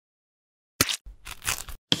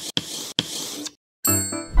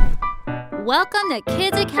Welcome to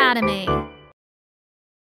Kids Academy.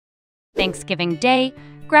 Thanksgiving Day,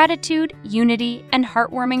 gratitude, unity, and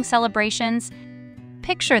heartwarming celebrations.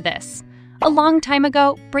 Picture this. A long time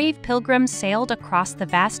ago, brave pilgrims sailed across the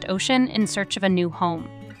vast ocean in search of a new home.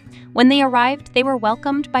 When they arrived, they were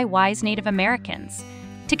welcomed by wise Native Americans.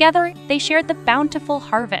 Together, they shared the bountiful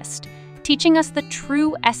harvest, teaching us the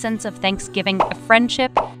true essence of Thanksgiving of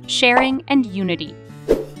friendship, sharing, and unity.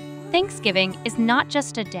 Thanksgiving is not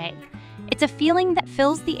just a day. It's a feeling that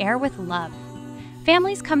fills the air with love.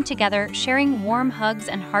 Families come together, sharing warm hugs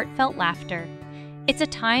and heartfelt laughter. It's a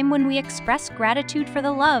time when we express gratitude for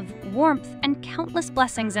the love, warmth, and countless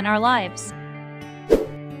blessings in our lives.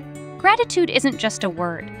 Gratitude isn't just a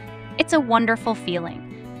word. It's a wonderful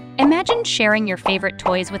feeling. Imagine sharing your favorite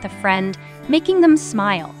toys with a friend, making them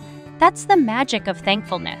smile. That's the magic of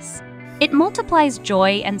thankfulness. It multiplies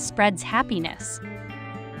joy and spreads happiness.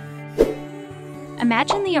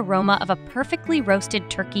 Imagine the aroma of a perfectly roasted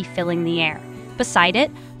turkey filling the air. Beside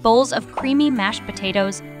it, bowls of creamy mashed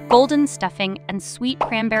potatoes, golden stuffing, and sweet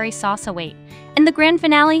cranberry sauce await. And the grand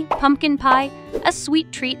finale, pumpkin pie, a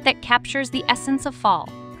sweet treat that captures the essence of fall.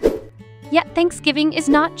 Yet Thanksgiving is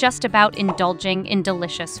not just about indulging in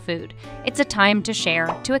delicious food. It's a time to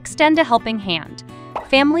share, to extend a helping hand.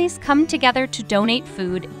 Families come together to donate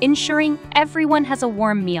food, ensuring everyone has a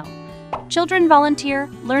warm meal. Children volunteer,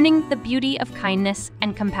 learning the beauty of kindness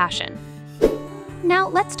and compassion. Now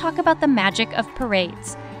let's talk about the magic of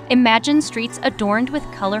parades. Imagine streets adorned with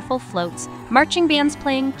colorful floats, marching bands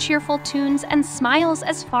playing cheerful tunes, and smiles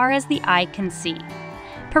as far as the eye can see.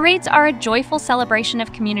 Parades are a joyful celebration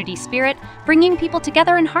of community spirit, bringing people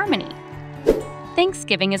together in harmony.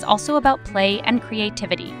 Thanksgiving is also about play and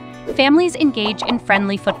creativity. Families engage in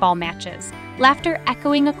friendly football matches, laughter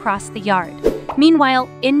echoing across the yard. Meanwhile,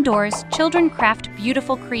 indoors, children craft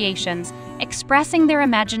beautiful creations, expressing their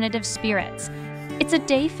imaginative spirits. It's a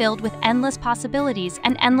day filled with endless possibilities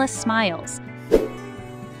and endless smiles.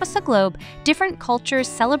 Across the globe, different cultures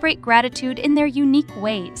celebrate gratitude in their unique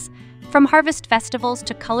ways. From harvest festivals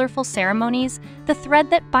to colorful ceremonies, the thread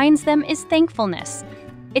that binds them is thankfulness.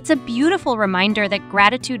 It's a beautiful reminder that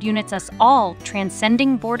gratitude unites us all,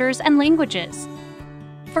 transcending borders and languages.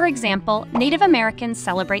 For example, Native Americans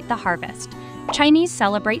celebrate the harvest. Chinese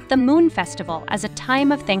celebrate the Moon Festival as a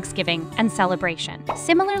time of thanksgiving and celebration.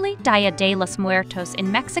 Similarly, Dia de los Muertos in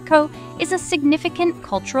Mexico is a significant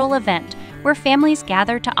cultural event where families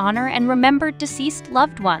gather to honor and remember deceased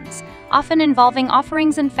loved ones, often involving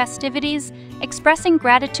offerings and festivities, expressing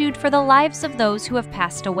gratitude for the lives of those who have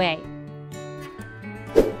passed away.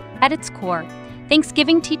 At its core,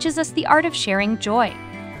 Thanksgiving teaches us the art of sharing joy.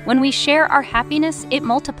 When we share our happiness, it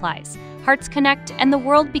multiplies. Hearts connect, and the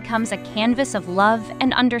world becomes a canvas of love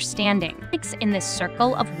and understanding. In this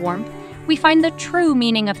circle of warmth, we find the true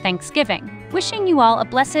meaning of Thanksgiving. Wishing you all a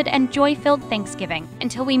blessed and joy-filled Thanksgiving.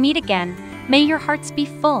 Until we meet again, may your hearts be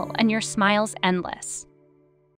full and your smiles endless.